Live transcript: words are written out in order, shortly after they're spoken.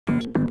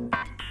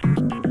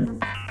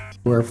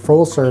We're a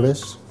full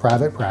service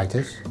private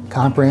practice,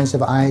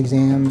 comprehensive eye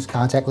exams,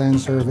 contact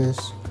lens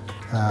service,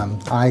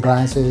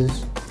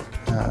 eyeglasses,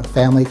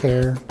 family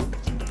care,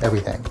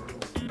 everything.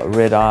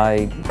 Red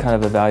eye kind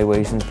of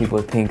evaluations, people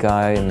with pink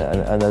eye and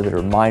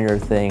other minor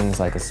things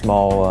like a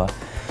small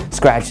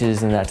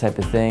scratches and that type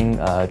of thing.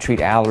 Treat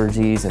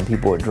allergies and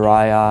people with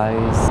dry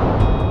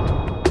eyes.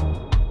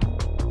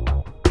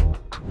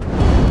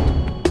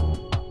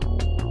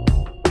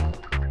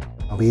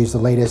 We use the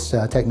latest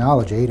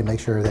technology to make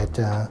sure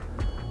that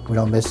we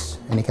don't miss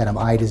any kind of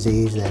eye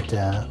disease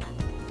that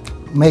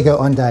may go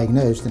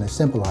undiagnosed in a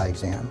simple eye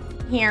exam.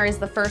 Here is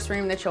the first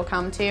room that you'll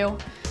come to.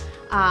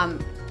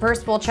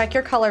 First, we'll check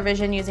your color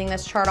vision using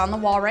this chart on the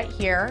wall right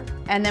here,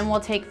 and then we'll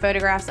take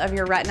photographs of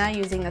your retina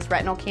using this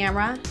retinal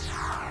camera.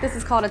 This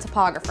is called a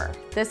topographer.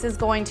 This is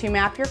going to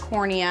map your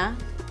cornea.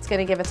 It's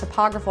going to give a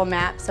topographical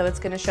map, so it's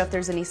going to show if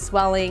there's any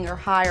swelling or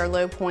high or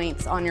low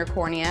points on your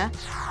cornea.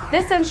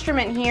 This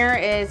instrument here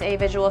is a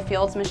visual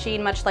fields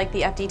machine, much like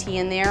the FDT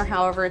in there.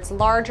 However, it's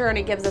larger and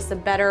it gives us a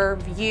better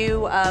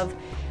view of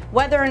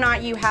whether or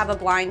not you have a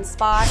blind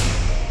spot.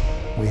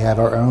 We have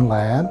our own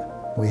lab.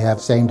 We have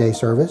same-day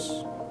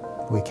service.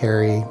 We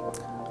carry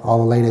all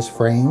the latest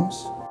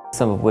frames.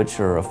 Some of which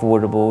are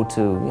affordable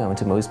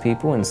to most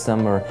people, and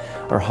some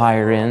are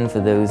higher end for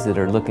those that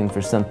are looking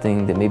for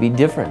something that may be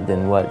different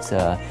than what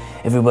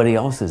everybody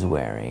else is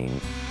wearing.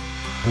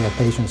 We have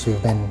patients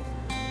who've been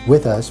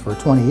with us for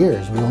 20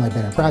 years. We've only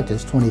been in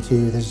practice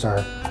 22. This is our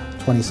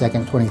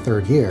 22nd,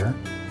 23rd year,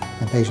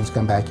 and patients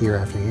come back year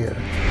after year.